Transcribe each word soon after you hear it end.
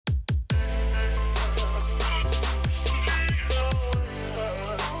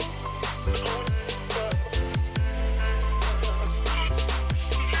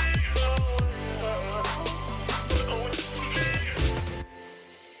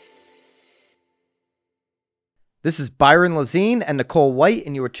This is Byron Lazine and Nicole White,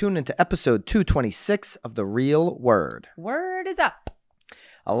 and you are tuned into episode 226 of The Real Word. Word is up.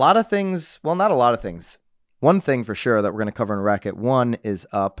 A lot of things, well, not a lot of things. One thing for sure that we're going to cover in Racket 1 is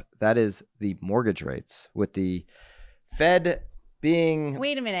up. That is the mortgage rates, with the Fed being...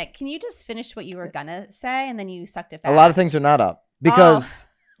 Wait a minute. Can you just finish what you were going to say, and then you sucked it back? A lot of things are not up. Because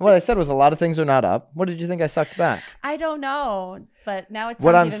what I said was a lot of things are not up. What did you think I sucked back? I don't know, but now it's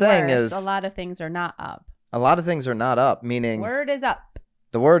what I'm saying worse. is a lot of things are not up. A lot of things are not up, meaning... Word is up.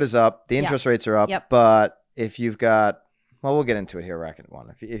 The word is up. The interest rates are up. Yep. But if you've got... Well, we'll get into it here, Racket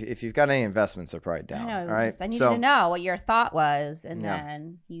 1. If you've got any investments, they're probably down. I know. All right? I needed to know what your thought was, and Yeah.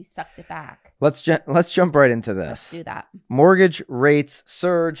 then you sucked it back. Let's jump right into this. Let's do that. Mortgage rates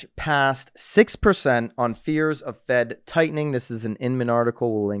surge past 6% on fears of Fed tightening. This is an Inman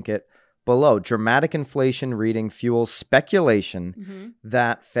article. We'll link it below. Dramatic inflation reading fuels speculation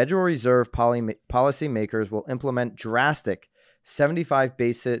that Federal Reserve policymakers will implement drastic 75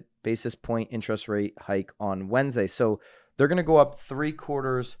 basis point interest rate hike on Wednesday. So they're going to go up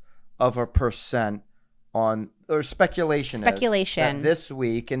 0.75% on, or speculation is that this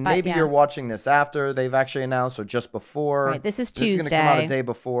week, and maybe you're watching this after they've actually announced or just before. Right, this is Tuesday. This is going to come out a day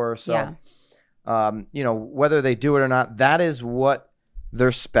before. So, whether they do it or not, that is what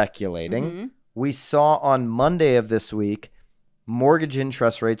they're speculating. We saw on Monday of this week, mortgage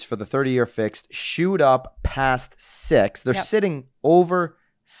interest rates for the 30-year fixed shoot up past 6. They're sitting over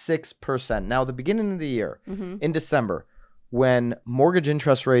 6%. Now, the beginning of the year, in December, when mortgage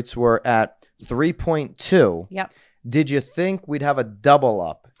interest rates were at 3.2, did you think we'd have a double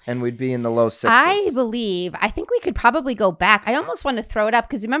up and we'd be in the low 6s? I think we could probably go back. I almost want to throw it up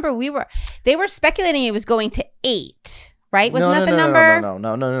because remember they were speculating it was going to 8, right? Wasn't that the number?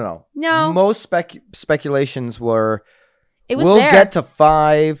 No. Most speculations were we'll get to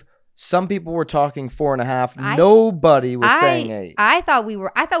 5. Some people were talking 4.5. Nobody was saying 8. I thought we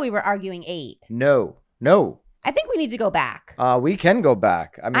were arguing 8. No. I think we need to go back. We can go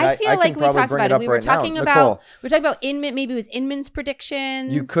back. I mean, I feel like we talked about it. We were talking about Inman. Maybe it was Inman's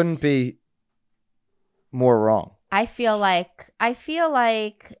predictions. You couldn't be more wrong. I feel like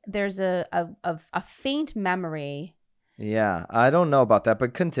there's a faint memory. Yeah, I don't know about that,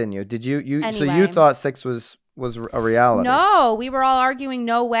 but continue. Did you anyway. So you thought 6 was a reality? No, we were all arguing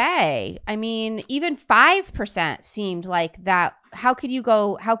no way. I mean, even 5% seemed like that. How can you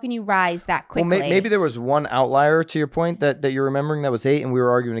rise that quickly? Well, maybe there was one outlier to your point that you're remembering that was 8, and we were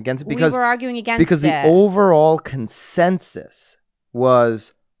arguing against it because the overall consensus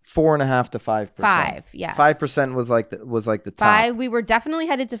was 4.5 to 5%. 5, yes. 5% was like the top. 5. We were definitely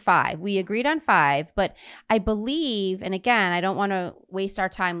headed to 5. We agreed on 5, but I believe, and again, I don't want to waste our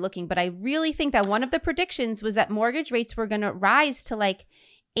time looking, but I really think that one of the predictions was that mortgage rates were going to rise to like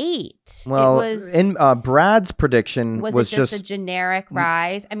 8. Well, in Brad's prediction was just a generic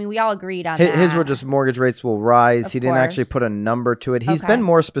rise. I mean, we all agreed on that. His were just mortgage rates will rise. He didn't actually put a number to it. He's Okay. been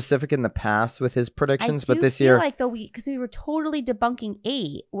more specific in the past with his predictions, but this year, like because we were totally debunking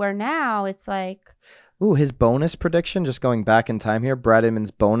 8, where now it's like. Ooh, his bonus prediction, just going back in time here, Brad Inman's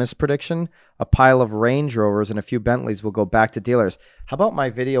bonus prediction, a pile of Range Rovers and a few Bentleys will go back to dealers. How about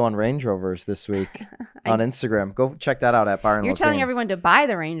my video on Range Rovers this week on Instagram? Go check that out at Byron You're Lazine. telling everyone to buy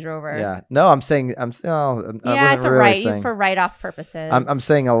the Range Rover. Yeah. No, I'm saying, it's for write-off purposes. I'm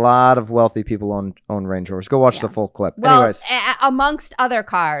saying a lot of wealthy people own Range Rovers. Go watch the full clip. Well, anyways. Amongst other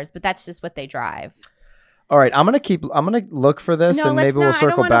cars, but that's just what they drive. All right, I'm gonna look for this, and maybe we'll circle back to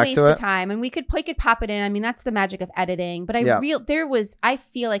it. I don't want to waste the time, and we could pop it in. I mean, that's the magic of editing. But I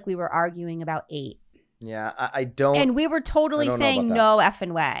feel like we were arguing about 8. Yeah, I don't. And we were totally saying no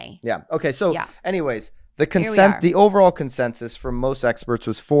effing way. Yeah. Okay. So, anyways, the overall consensus from most experts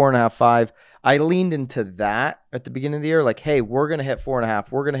was 4.5, 5. I leaned into that at the beginning of the year, like, hey, we're gonna hit 4.5.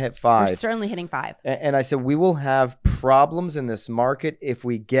 We're gonna hit 5. We're certainly hitting 5. And I said we will have problems in this market if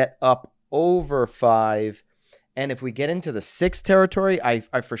we get up over 5, and if we get into the 6 territory, I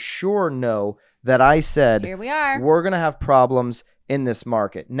for sure know that I said here we are. We're gonna have problems in this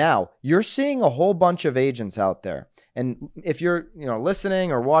market. Now you're seeing a whole bunch of agents out there, and if you're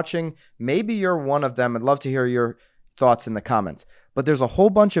listening or watching, maybe you're one of them. I'd love to hear your thoughts in the comments. But there's a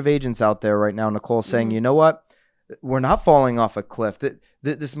whole bunch of agents out there right now, Nicole, saying, you know what? We're not falling off a cliff.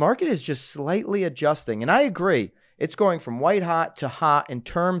 This market is just slightly adjusting, and I agree. It's going from white hot to hot in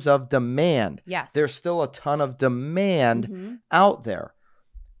terms of demand. Yes. There's still a ton of demand out there.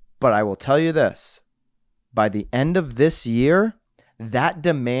 But I will tell you this. By the end of this year, that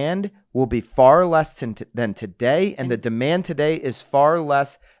demand will be far less than today. And the demand today is far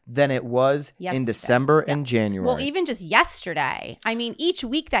less than it was in December and January. Well, even just yesterday. I mean, each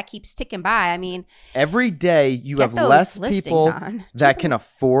week that keeps ticking by. I mean, every day you have less people that can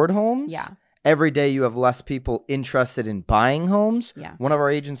afford homes. Yeah. Every day you have less people interested in buying homes. Yeah. One of our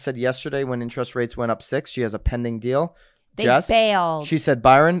agents said yesterday when interest rates went up 6, she has a pending deal. They bailed. She said,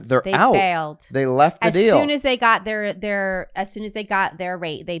 Byron, they out. Bailed. They left the deal. As soon as they got their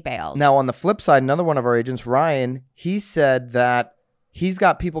rate, they bailed. Now, on the flip side, another one of our agents, Ryan, he said that he's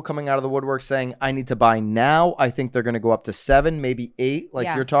got people coming out of the woodwork saying, I need to buy now. I think they're going to go up to 7, maybe 8,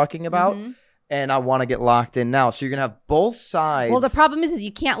 like you're talking about. Mm-hmm. And I want to get locked in now. So you're going to have both sides. Well, the problem is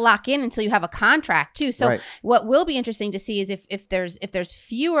you can't lock in until you have a contract too. So what will be interesting to see is if there's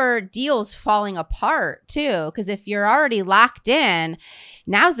fewer deals falling apart too. Because if you're already locked in,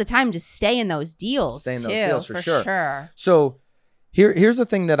 now's the time to stay in those deals. Stay in those deals for sure. So here's the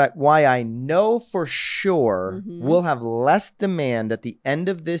thing why I know for sure we'll have less demand at the end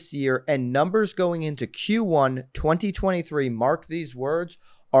of this year, and numbers going into Q1 2023, mark these words,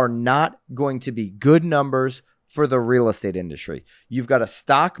 are not going to be good numbers for the real estate industry. You've got a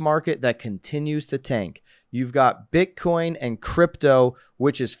stock market that continues to tank. You've got Bitcoin and crypto,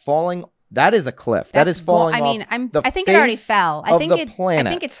 which is falling. That is a cliff. That is falling off. I think it already fell. I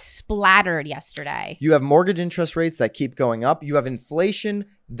think it splattered yesterday. You have mortgage interest rates that keep going up. You have inflation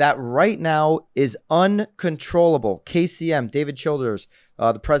that right now is uncontrollable. KCM, David Childers,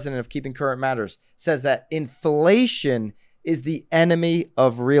 the president of Keeping Current Matters, says that inflation is the enemy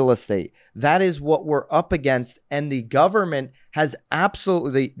of real estate. That is what we're up against. And the government has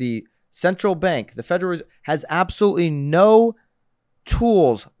absolutely, the central bank, the Federal Reserve, has absolutely no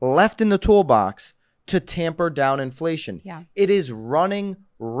tools left in the toolbox to tamper down inflation. Yeah. It is running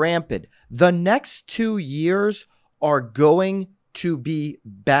rampant. The next 2 years are going to be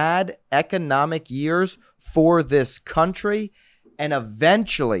bad economic years for this country. And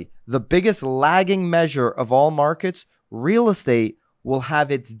eventually, the biggest lagging measure of all markets, real estate, will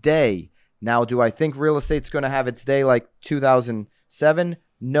have its day. Now, do I think real estate's going to have its day like 2007?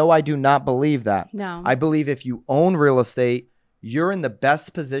 No, I do not believe that. No. I believe if you own real estate, you're in the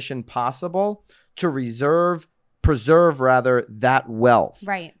best position possible to preserve that wealth.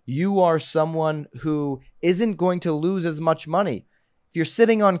 Right. You are someone who isn't going to lose as much money. If you're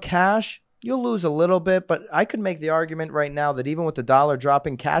sitting on cash, you'll lose a little bit, but I could make the argument right now that even with the dollar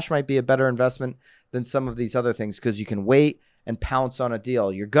dropping, cash might be a better investment than some of these other things because you can wait and pounce on a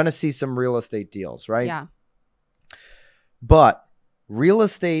deal. You're going to see some real estate deals, right? Yeah. But real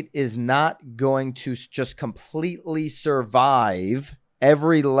estate is not going to just completely survive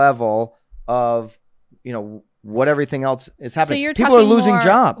every level of, what everything else is happening. So people are losing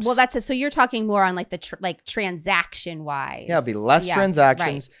jobs. Well, so you're talking more on like the transaction wise. Yeah, it'll be less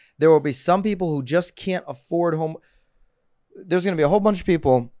transactions. Right. There will be some people who just can't afford home. There's going to be a whole bunch of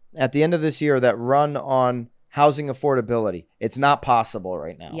people at the end of this year that run on housing affordability. It's not possible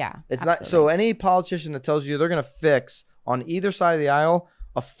right now. Yeah, it's absolutely not. So any politician that tells you they're going to fix on either side of the aisle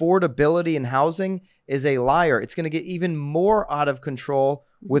affordability in housing is a liar. It's going to get even more out of control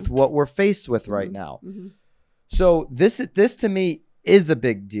with what we're faced with right now. Mm-hmm. So this to me is a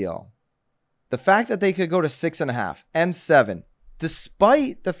big deal. The fact that they could go to 6.5 and 7,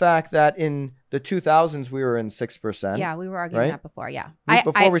 despite the fact that in the 2000s we were in 6%. Yeah, we were arguing that before. Yeah,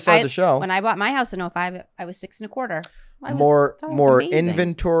 before we started the show. When I bought my house in 2005, I was 6.25. More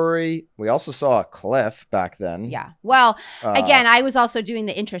inventory. We also saw a cliff back then. Yeah. Well, again, I was also doing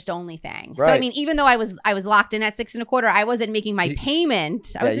the interest only thing. Right. So I mean, even though I was locked in at 6.25, I wasn't making my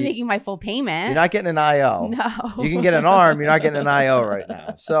payment. I wasn't making my full payment. You're not getting an IO. No. You can get an ARM. You're not getting an IO right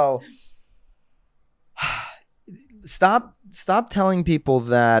now. So stop telling people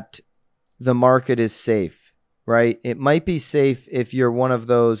that the market is safe, right? It might be safe if you're one of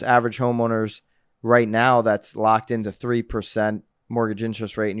those average homeowners right now that's locked into 3% mortgage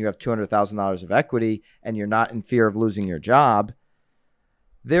interest rate and you have $200,000 of equity and you're not in fear of losing your job.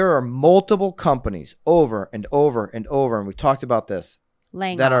 There are multiple companies over and over and over, and we've talked about this,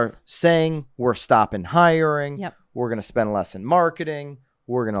 are saying we're stopping hiring. Yep. We're going to spend less in marketing.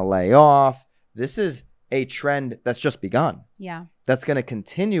 We're going to lay off. This is a trend that's just begun. Yeah. That's going to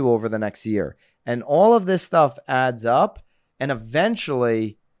continue over the next year. And all of this stuff adds up, and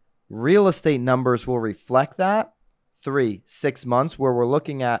eventually real estate numbers will reflect that. 3-6 months where we're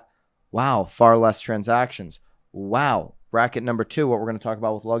looking at, wow, far less transactions. Wow. Bracket number 2, what we're going to talk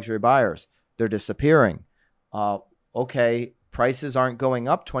about with luxury buyers. They're disappearing. Okay, prices aren't going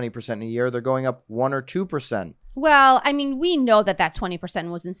up 20% a year. They're going up 1 or 2%. Well, I mean, we know that 20%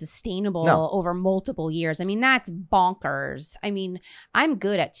 wasn't sustainable over multiple years. I mean, that's bonkers. I mean, I'm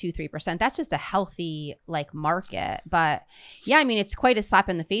good at 2-3%. That's just a healthy like market. But yeah, I mean, it's quite a slap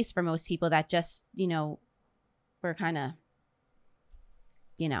in the face for most people that just, we're kind of,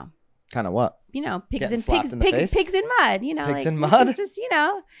 Kind of what? Pigs in mud. Pigs in mud. Just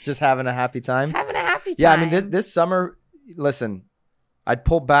just having a happy time. Having a happy time. Yeah, I mean, this summer, listen, I'd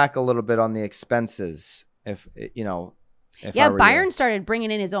pull back a little bit on the expenses. If Byron started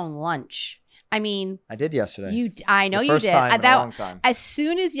bringing in his own lunch. I mean, I did yesterday. I know you did. Time in a long time. As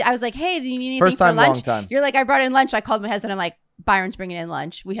soon as I was like, "Hey, do you need anything first time, for lunch?" Long time. You're like, "I brought in lunch." I called my husband. I'm like, "Byron's bringing in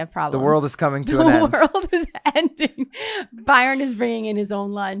lunch. We have problems. The world is coming to an end. The world is ending. Byron is bringing in his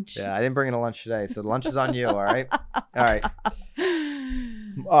own lunch." Yeah, I didn't bring in a lunch today, so the lunch is on you. All right, all right.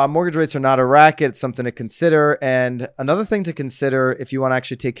 Mortgage rates are not a racket. It's something to consider. And another thing to consider if you want to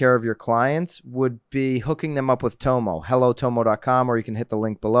actually take care of your clients would be hooking them up with Tomo. HelloTomo.com, or you can hit the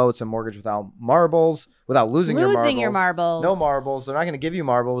link below. It's a mortgage without marbles, without losing your marbles. No marbles. They're not going to give you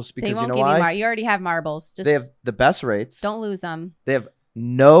marbles because you know why? You already have marbles. They have the best rates. Don't lose them. They have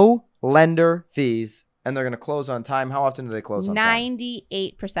no lender fees, and they're going to close on time. How often do they close on time?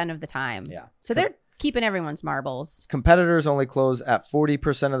 98% of the time. Yeah. So they're keeping everyone's marbles. Competitors only close at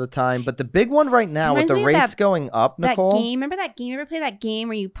 40% of the time. But the big one right now with the rates going up, Nicole. That game, remember that game? You ever play that game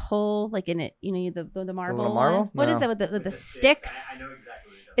where you pull like in it, the marble? The little marble? What is that with the sticks? I know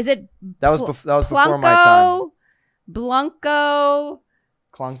exactly what is it that was before my time. Blanco.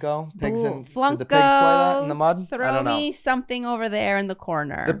 Clunko? Pigs and Flunko. Did the pigs play that in the mud? I Throw don't know. me something over there in the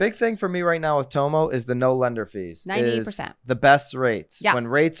corner. The big thing for me right now with Tomo is the no lender fees. 98%. The best rates. Yeah. When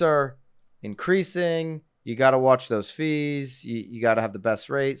rates are increasing, you got to watch those fees. You got to have the best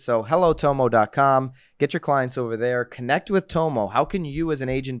rate. So hellotomo.com. Get your clients over there. Connect with Tomo. How can you as an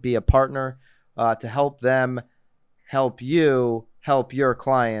agent be a partner to help them help you help your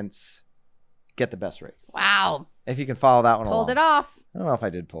clients get the best rates? Wow. If you can follow that one along. Pulled it off. I don't know if I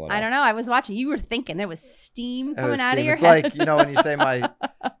did pull it off. I don't know. I was watching. You were thinking there was steam coming out of your it's head. It's like, when you say my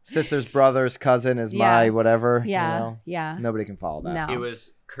sister's brother's cousin is my whatever. Yeah. Nobody can follow that. No. It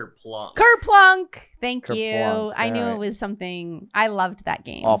was Kerplunk. Kerplunk. Thank you. Kerplunk. I knew All right. it was something. I loved that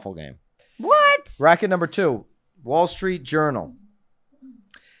game. Awful game. What? Racket number 2, Wall Street Journal.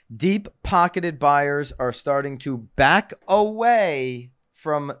 Deep-pocketed buyers are starting to back away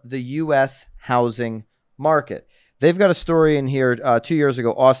from the U.S. housing market. They've got a story in here 2 years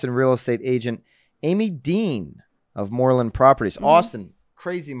ago. Austin real estate agent Amy Dean of Moreland Properties. Mm-hmm. Austin,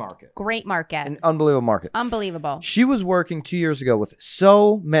 crazy market. Great market. An unbelievable market. Unbelievable. She was working 2 years ago with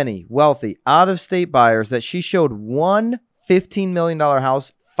so many wealthy out-of-state buyers that she showed one $15 million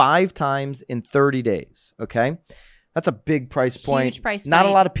house 5 times in 30 days. Okay? That's a big price point. Huge price point. Not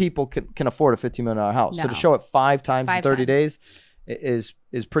a lot of people can afford a $15 million house. No. So to show it 5 times in 30 days is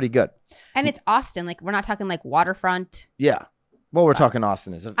pretty good. And it's Austin. Like, we're not talking like waterfront. Yeah. Well, we're talking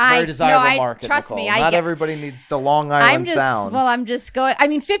Austin. It's a very desirable market. Trust Nicole. me. Not everybody needs the Long Island Sound. Well, I'm just going. I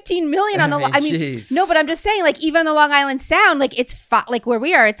mean, 15 million on the. No, but I'm just saying, like, even on the Long Island Sound, like it's like where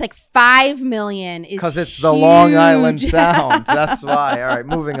we are, it's like 5 million. Because it's the Long Island Sound. That's why. All right,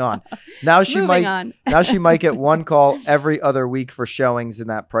 moving on. Now she might get one call every other week for showings in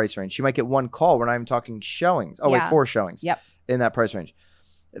that price range. She might get one call. We're not even talking showings. Oh wait, 4 showings. Yep. In that price range.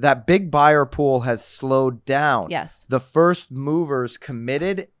 That big buyer pool has slowed down. Yes. The first movers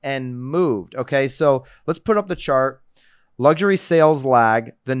committed and moved. Okay, so let's put up the chart. Luxury sales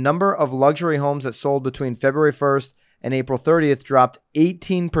lag. The number of luxury homes that sold between February 1st and April 30th dropped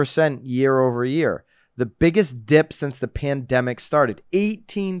 18% year over year. The biggest dip since the pandemic started.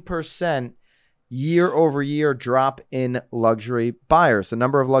 18% year over year drop in luxury buyers. The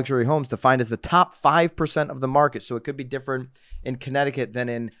number of luxury homes defined as the top 5% of the market. So it could be different in Connecticut than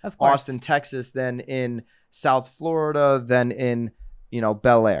in Austin, Texas, than in South Florida, than in,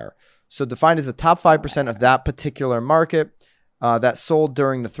 Bel Air. So defined as the top 5% of that particular market that sold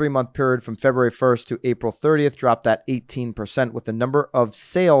during the 3-month period from February 1st to April 30th dropped at 18%, with the number of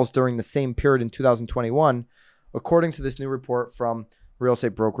sales during the same period in 2021, according to this new report from real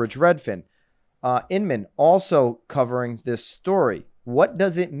estate brokerage Redfin. Inman also covering this story. What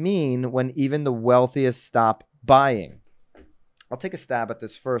does it mean when even the wealthiest stop buying? I'll take a stab at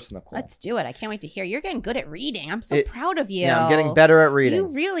this first, Nicole. Let's do it. I can't wait to hear. You're getting good at reading. I'm so proud of you. Yeah, I'm getting better at reading. You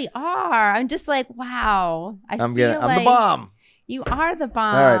really are. I'm just like, wow. I'm the bomb. You are the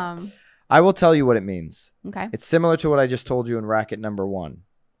bomb. All right. I will tell you what it means. Okay. It's similar to what I just told you in racket number 1.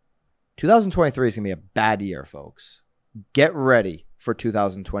 2023 is going to be a bad year, folks. Get ready for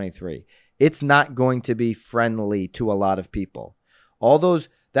 2023. It's not going to be friendly to a lot of people.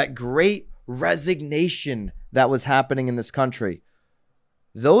 That great resignation that was happening in this country.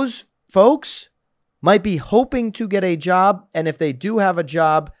 Those folks might be hoping to get a job, and if they do have a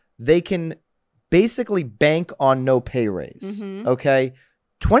job, they can basically bank on no pay raise. Okay?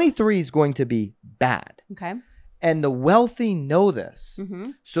 23 is going to be bad. Okay. And the wealthy know this.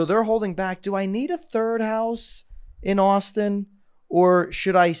 So they're holding back. Do I need a third house in Austin? Or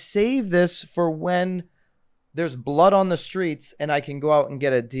should I save this for when there's blood on the streets and I can go out and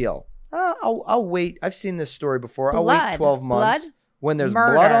get a deal? I'll wait. I've seen this story before. I'll wait 12 months. Blood? When there's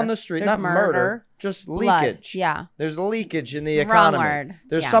Murder. blood on the street. There's Not murder. Just leakage. Blood. Yeah. There's leakage in the economy. Wrong word.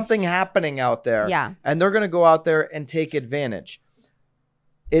 There's Yeah. something happening out there. Yeah. And they're going to go out there and take advantage.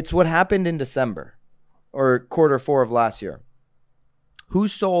 It's what happened in December or Q4 of last year. Who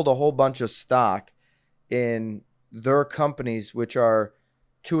sold a whole bunch of stock in their companies, which are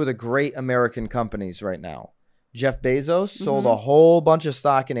two of the great American companies right now? Jeff Bezos sold a whole bunch of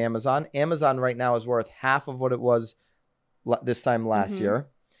stock in Amazon. Amazon right now is worth half of what it was this time last year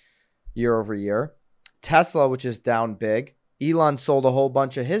over year. Tesla, which is down big. Elon sold a whole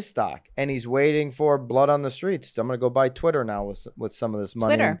bunch of his stock, and he's waiting for blood on the streets. I'm going to go buy Twitter now with some of this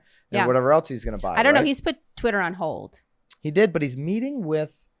money and whatever else he's going to buy. I don't know. He's put Twitter on hold. He did, but he's meeting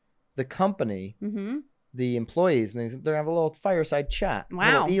with the company, the employees, and they're going to have a little fireside chat.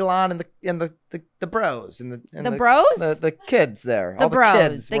 Wow. Little Elon and the bros and the bros? The kids there. The all bros. the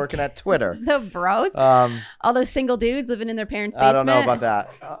kids working at Twitter. The bros? All those single dudes living in their parents' basement? I don't know about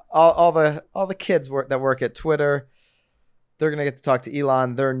that. All the kids that work at Twitter, they're going to get to talk to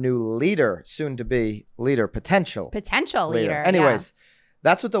Elon, their new leader, soon to be leader, potential leader. Anyways,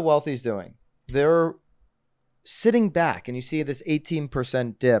 that's what the wealthy's doing. They're sitting back, and you see this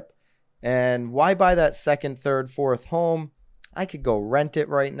 18% dip. And why buy that second, third, fourth home? I could go rent it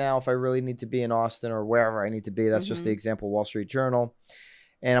right now if I really need to be in Austin or wherever I need to be. That's just the example, Wall Street Journal.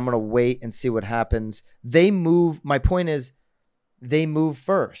 And I'm going to wait and see what happens. They move. My point is they move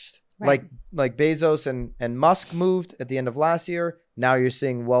first. Right. Like Bezos and Musk moved at the end of last year. Now you're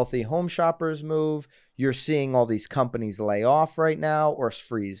seeing wealthy home shoppers move. You're seeing all these companies lay off right now or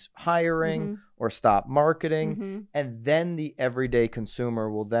freeze hiring or stop marketing. And then the everyday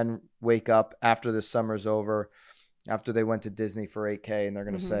consumer will then wake up after the summer's over, after they went to Disney for $8K, and they're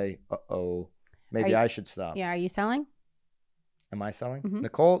going to say, uh-oh, maybe I should stop. Yeah. Are you selling? Am I selling?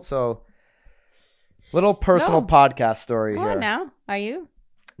 Nicole? So little personal podcast story here. Go on now. Are you?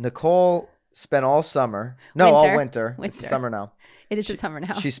 Nicole spent all summer. No, all winter. It's summer now. It is summer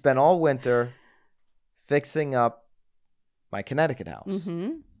now. She spent all winter fixing up my Connecticut house,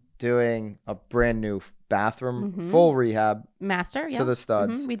 doing a brand new bathroom, full rehab, master to the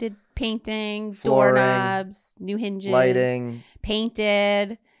studs. We did painting, flooring, doorknobs, new hinges, lighting, paint.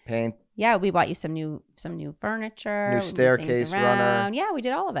 Yeah, we bought you some new furniture, new staircase runner. Yeah, we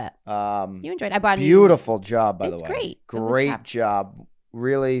did all of it. You enjoyed it. I bought a beautiful job, by the way. It's great. Great job.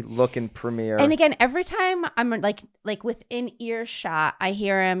 Really looking premier. And again, every time I'm like within earshot, I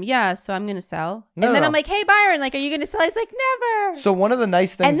hear him. Yeah, so I'm gonna sell. And then I'm like, hey Byron, like, are you gonna sell? He's like, never. So one of the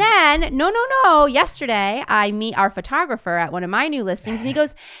nice things. And then no. Yesterday, I meet our photographer at one of my new listings, and he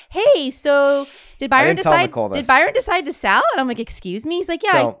goes, hey, so did Byron decide to sell? And I'm like, excuse me. He's like,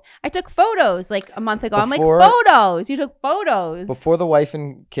 yeah, so, I took photos like a month ago. I'm like, photos? You took photos before the wife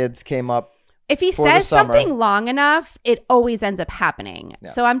and kids came up. If he says something long enough, it always ends up happening. Yeah.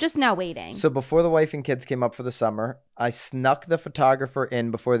 So I'm just now waiting. So before the wife and kids came up for the summer, I snuck the photographer in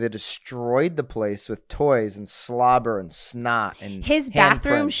before they destroyed the place with toys and slobber and snot and his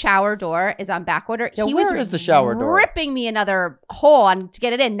bathroom shower door is on back order. Yeah, where is the shower door? Ripping me another hole to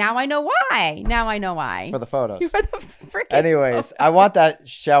get it in. Now I know why. For the photos. For the freaking Anyways, photos. I want that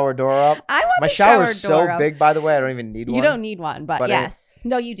shower door up. I want my the shower door so up. big, by the way. I don't even need one. You don't need one, but yes.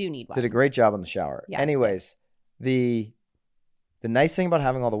 No, you do need one. Did a great job on the shower. Yeah, anyways, the nice thing about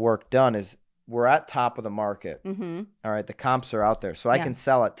having all the work done is we're at top of the market. All right, the comps are out there, so I can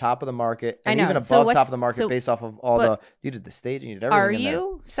sell at top of the market and even above top of the market based off of all you did the staging, you did everything. Are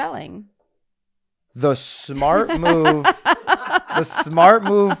you selling? The smart move,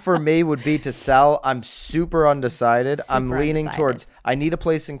 for me would be to sell. I'm super undecided. I'm leaning towards. I need a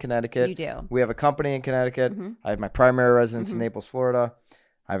place in Connecticut. You do. We have a company in Connecticut. I have my primary residence in Naples, Florida.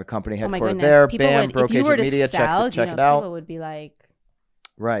 I have a company headquartered there. Bam, Broke Agent Media. Check it out. People would be like,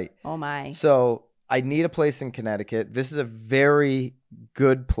 right. Oh my. So I need a place in Connecticut. This is a very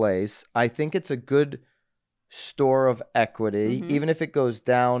good place. I think it's a good store of equity. Even if it goes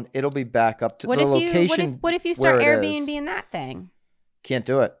down, it'll be back up to the location. What if you start Airbnb in that thing? Can't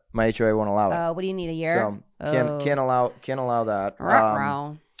do it. My HOA won't allow it. What do you need, a year? So can't allow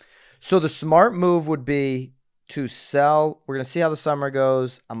that. So the smart move would be to sell. We're going to see how the summer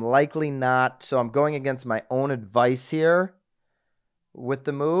goes. I'm likely not. So I'm going against my own advice here with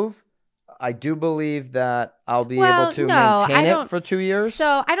the move. I do believe that I'll be able to maintain it for 2 years.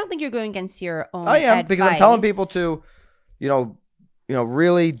 So I don't think you're going against your own I am, advice. because I'm telling people to,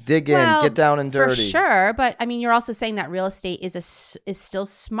 really dig in, get down and dirty. For sure, but I mean, you're also saying that real estate is still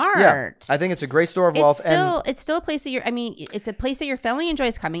smart. Yeah, I think it's a great store of wealth. It's still a place that it's a place that your family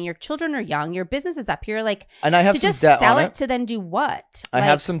enjoys coming. Your children are young. Your business is up here. And I have some debt sell on it to then do what? I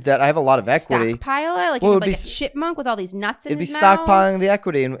have some debt. I have a lot of equity. Stockpile it? You're like a chipmunk with all these nuts in his mouth? It'd be stockpiling the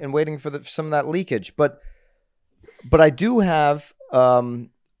equity and waiting for some of that leakage. But I do have a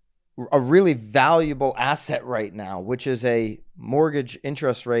really valuable asset right now, which is a mortgage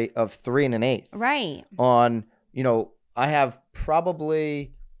interest rate of 3 1/8. Right. On, I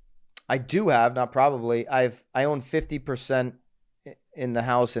own 50% in the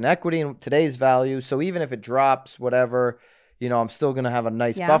house in equity in today's value. So even if it drops, whatever, I'm still going to have a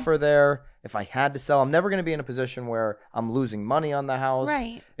nice buffer there. If I had to sell, I'm never going to be in a position where I'm losing money on the house.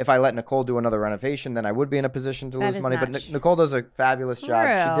 Right. If I let Nicole do another renovation, then I would be in a position to lose money. But Nicole does a fabulous job.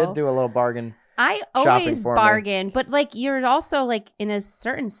 She did do a little bargain. I always bargain, but you're also in a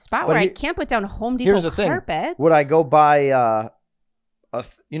certain spot where I can't put down Home Depot here's the carpets. Thing. Would I go buy a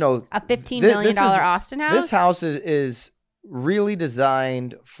 $15 million Austin house? This house is really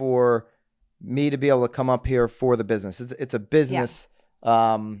designed for me to be able to come up here for the business. It's a business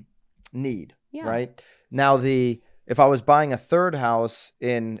need, right? Now if I was buying a third house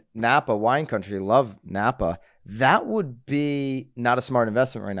in Napa, wine country, love Napa, that would be not a smart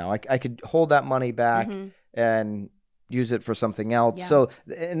investment right now. I could hold that money back and use it for something else. Yeah. So,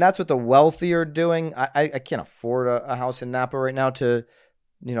 and that's what the wealthy are doing. I can't afford a house in Napa right now to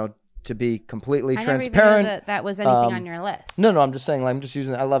be completely transparent. I never even know that was anything on your list. No, I'm just saying, I'm just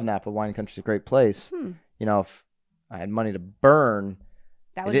using, I love Napa. Wine country is a great place. If I had money to burn,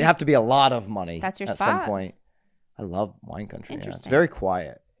 it'd have to be a lot of money. That's your at spot. some point. I love wine country. Interesting. Yeah. It's very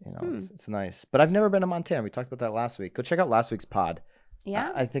quiet. It's nice. But I've never been to Montana. We talked about that last week. Go check out last week's pod.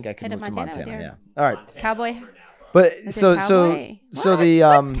 Yeah. I think I could move to Montana. Yeah. All right. Cowboy. But so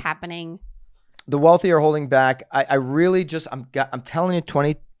what's happening? The wealthy are holding back. I really just I'm telling you,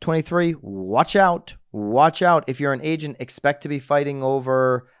 2023, watch out. Watch out. If you're an agent, expect to be fighting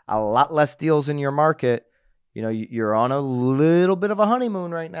over a lot less deals in your market. You're on a little bit of a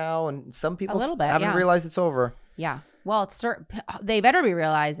honeymoon right now, and some people haven't realized it's over. Yeah. Well, they better be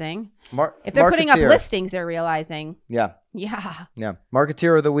realizing. If they're Marketeer. putting up listings, they're realizing. Yeah. Yeah. Yeah.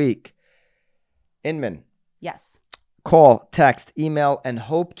 Marketeer of the week. Inman. Yes. Call, text, email, and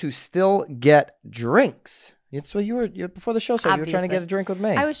hope to still get drinks. So you're before the show, so you were trying to get a drink with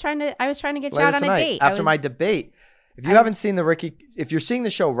me. I was trying to get you out on a date after my debate. If you haven't seen if you're seeing the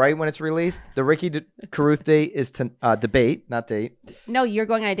show right when it's released, the Ricky Carruth date is to debate, not date. No, you're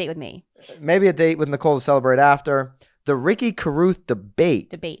going on a date with me. Maybe a date with Nicole to celebrate after. The Ricky Carruth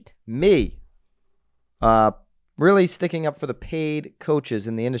debate. Me. Really sticking up for the paid coaches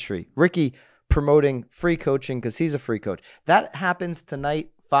in the industry. Ricky promoting free coaching because he's a free coach. That happens tonight,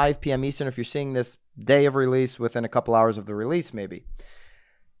 5 p.m. Eastern. If you're seeing this day of release, within a couple hours of the release, maybe.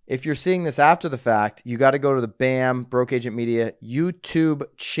 If you're seeing this after the fact, you got to go to the BAM Broke Agent Media YouTube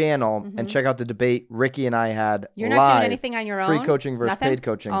channel and check out the debate Ricky and I had. You're not doing anything on your own? Free coaching versus paid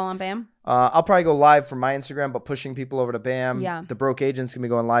coaching. All on BAM? I'll probably go live from my Instagram, but pushing people over to BAM. Yeah. The Broke Agent's going to be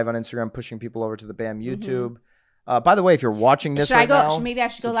going live on Instagram, pushing people over to the BAM YouTube. By the way, if you're watching this now, maybe I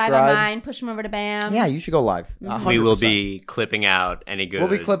should go live on mine, push them over to BAM. Yeah, you should go live. We will be clipping out any good. We'll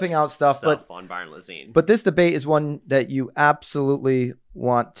be clipping out stuff but on Byron Lazine. But this debate is one that you absolutely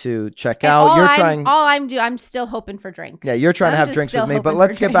want to check out. I'm still hoping for drinks. Yeah, you're trying to have drinks with me, but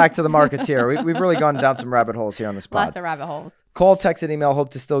let's get back to the marketeer. We've really gone down some rabbit holes here on this pod. Lots of rabbit holes. Call, text, and email. Hope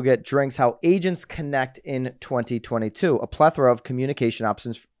to still get drinks. How agents connect in 2022. A plethora of communication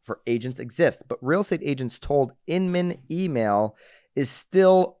options for agents exist, but real estate agents told Inman email is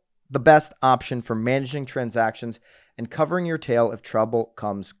still the best option for managing transactions and covering your tail if trouble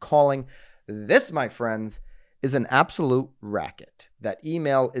comes calling. This, my friends, is an absolute racket. That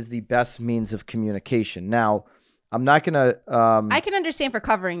email is the best means of communication. Now, I'm not going to... I can understand for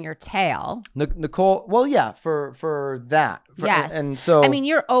covering your tail. Nicole, well, yeah, for that. Yes. And so... I mean,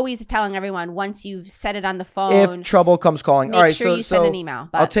 you're always telling everyone once you've said it on the phone... If trouble comes calling... Make sure you send an email.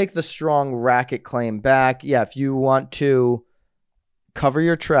 But I'll take the strong racket claim back. Yeah, if you want to cover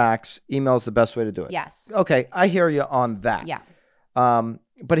your tracks, email is the best way to do it. Yes. Okay, I hear you on that. Yeah.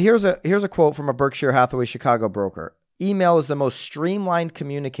 But here's a quote from a Berkshire Hathaway Chicago broker. Email is the most streamlined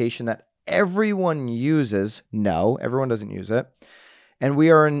communication that everyone uses. No, everyone doesn't use it. And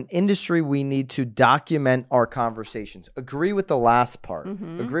we are an industry, we need to document our conversations. Agree with the last part.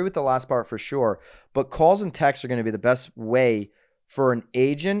 Agree with the last part for sure. But calls and texts are going to be the best way for an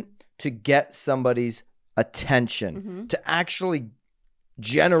agent to get somebody's attention, to actually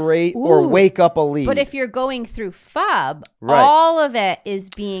generate or wake up a lead. But if you're going through FUB, all of it is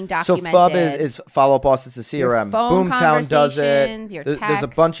being documented. So FUB is Follow Up Boss. It's a CRM. Boomtown does it. Your there's a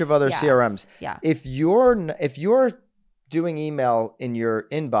bunch of other CRMs. Yeah. If you're doing email in your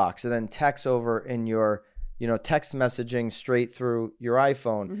inbox and then text over in your text messaging straight through your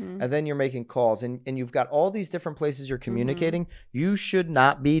iPhone, and then you're making calls and you've got all these different places you're communicating, you should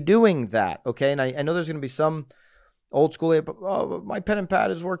not be doing that. Okay. And I know there's going to be some old school, my pen and pad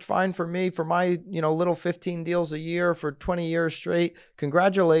has worked fine for me for my, little 15 deals a year for 20 years straight.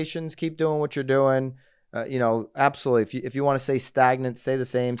 Congratulations. Keep doing what you're doing. Absolutely. If you want to say stagnant, say the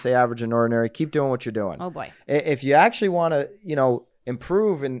same, say average and ordinary, keep doing what you're doing. Oh boy. If you actually want to,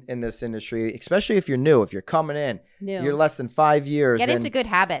 improve in this industry, especially if you're new, if you're coming in, you're less than 5 years. Get into good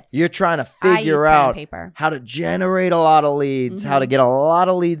habits. You're trying to figure out how to generate a lot of leads, how to get a lot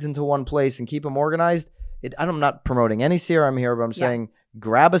of leads into one place and keep them organized. I'm not promoting any CRM here, but I'm saying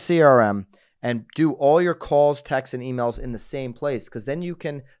grab a CRM and do all your calls, texts, and emails in the same place, because then you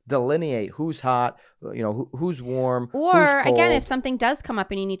can delineate who's hot, who's warm, or who's cold. Again, if something does come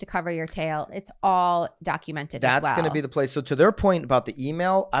up and you need to cover your tail, it's all documented. That's as well. going to be the place. So to their point about the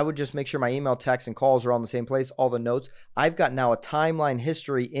email, I would just make sure my email, texts, and calls are all in the same place, all the notes. I've got now a timeline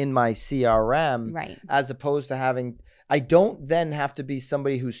history in my CRM, right? As opposed to having. I don't then have to be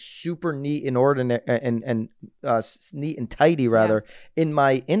somebody who's super neat and ordinary and neat and tidy rather in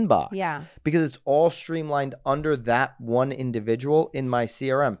my inbox. Yeah. Because it's all streamlined under that one individual in my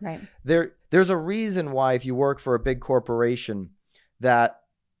CRM. Right. There's a reason why if you work for a big corporation and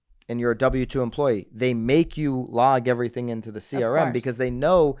you're a W-2 employee, they make you log everything into the CRM because they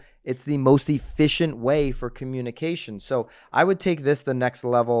know it's the most efficient way for communication. So I would take this the next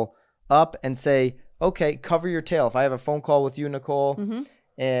level up and say, okay, cover your tail. If I have a phone call with you, Nicole,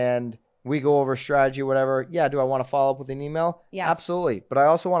 and we go over strategy, whatever, do I want to follow up with an email? Yeah, absolutely. But I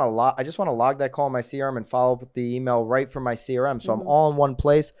also want to I just want to log that call in my CRM and follow up with the email right from my CRM. So I'm all in one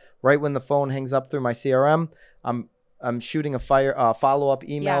place. Right when the phone hangs up through my CRM, I'm shooting a follow-up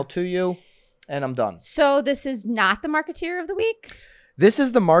email to you, and I'm done. So this is not the Marketeer of the Week? This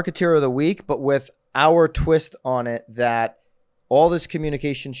is the Marketeer of the Week, but with our twist on it that all this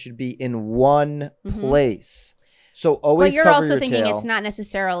communication should be in one place. So always cover your tail. But you're also thinking it's not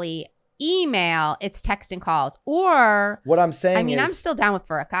necessarily email, it's text and calls. Or what I'm saying is, I'm still down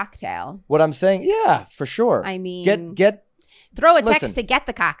for a cocktail. What I'm saying, yeah, for sure. I mean, throw a text to get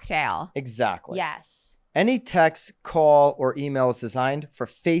the cocktail. Exactly. Yes. Any text, call, or email is designed for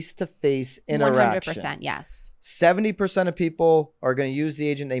face-to-face interaction. 100%, yes. 70% of people are going to use the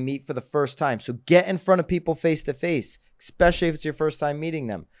agent they meet for the first time. So get in front of people face-to-face, especially if it's your first time meeting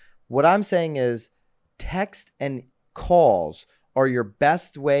them. What I'm saying is text and calls are your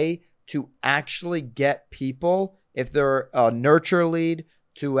best way to actually get people, if they're a nurture lead,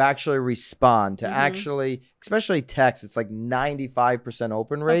 to actually respond, to actually, especially text, it's like 95%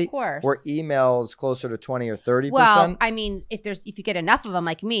 open rate. Of course. Where email is closer to 20 or 30%. Well, I mean, if you get enough of them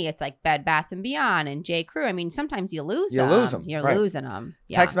like me, it's like Bed Bath & Beyond and J. Crew. I mean, sometimes you lose them. You're losing them.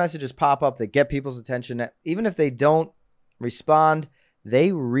 Yeah. Text messages pop up. They get people's attention. Even if they don't respond,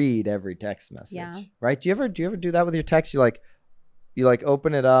 they read every text message. Right? Do you ever do that with your text? You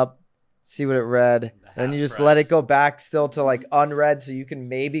open it up, see what it read, and you just let it go back still to like unread, so you can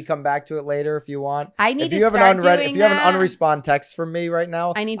maybe come back to it later if you want. I need to start doing that. If you have an unrespond text from me right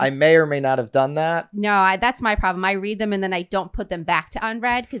now, I may or may not have done that. No, that's my problem. I read them and then I don't put them back to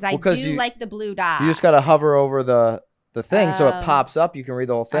unread because I do like the blue dot. You just got to hover over the thing so it pops up. You can read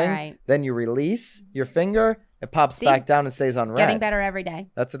the whole thing. Right. Then you release your finger. It pops back down and stays unread. Getting better every day.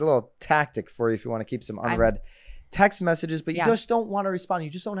 That's a little tactic for you if you want to keep some unread text messages, but you just don't want to respond. You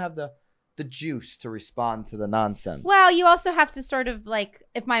just don't have the juice to respond to the nonsense. Well, you also have to sort of like,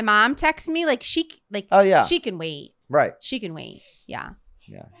 if my mom texts me, she can wait. Right. She can wait. Yeah.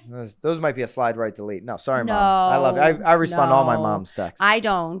 Yeah. Those might be a slide right delete. No, sorry, Mom. I love you. I respond to all my mom's texts. I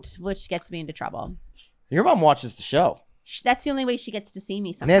don't, which gets me into trouble. Your mom watches the show. That's the only way she gets to see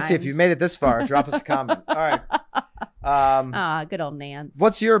me sometimes. Nancy, if you made it this far, drop us a comment. All right. Good old Nance.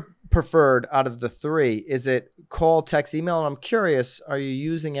 What's your preferred out of the three? Is it call, text, email? And I'm curious, are you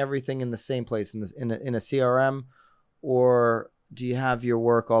using everything in the same place in a CRM, or do you have your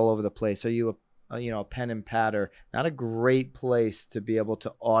work all over the place? Are you a pen and pad? Or not a great place to be able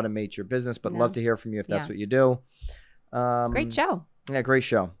to automate your business, but love to hear from you if that's what you do. Great show. Yeah, great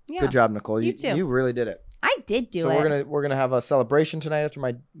show. Yeah. Good job, Nicole. You too. You really did it. I did do it. So we're gonna have a celebration tonight after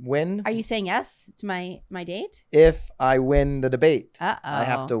my win. Are you saying yes to my date? If I win the debate. Uh-oh. I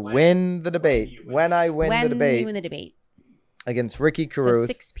have to win the debate. When I win the debate. You win the debate. Against Ricky Caruth. So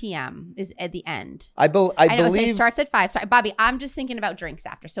 6 p.m. is at the end. I know, believe. So it starts at 5. Sorry, Bobby, I'm just thinking about drinks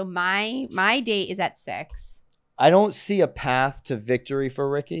after. So my date is at 6. I don't see a path to victory for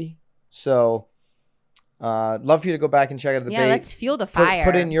Ricky. So love for you to go back and check out the debate. Yeah, let's fuel the fire.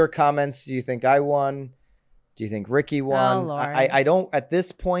 Put in your comments. Do you think I won? Do you think Ricky won? Oh, Lord. I don't, at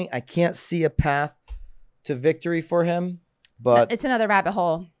this point, I can't see a path to victory for him, but it's another rabbit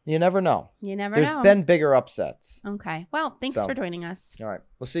hole. You never know. You never know. There's been bigger upsets. Okay. Well, thanks for joining us. All right.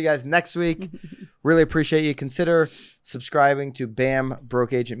 We'll see you guys next week. Really appreciate you. Consider subscribing to BAM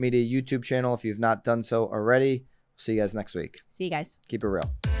Broke Agent Media YouTube channel if you've not done so already. See you guys next week. See you guys. Keep it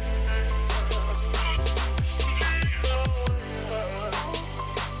real.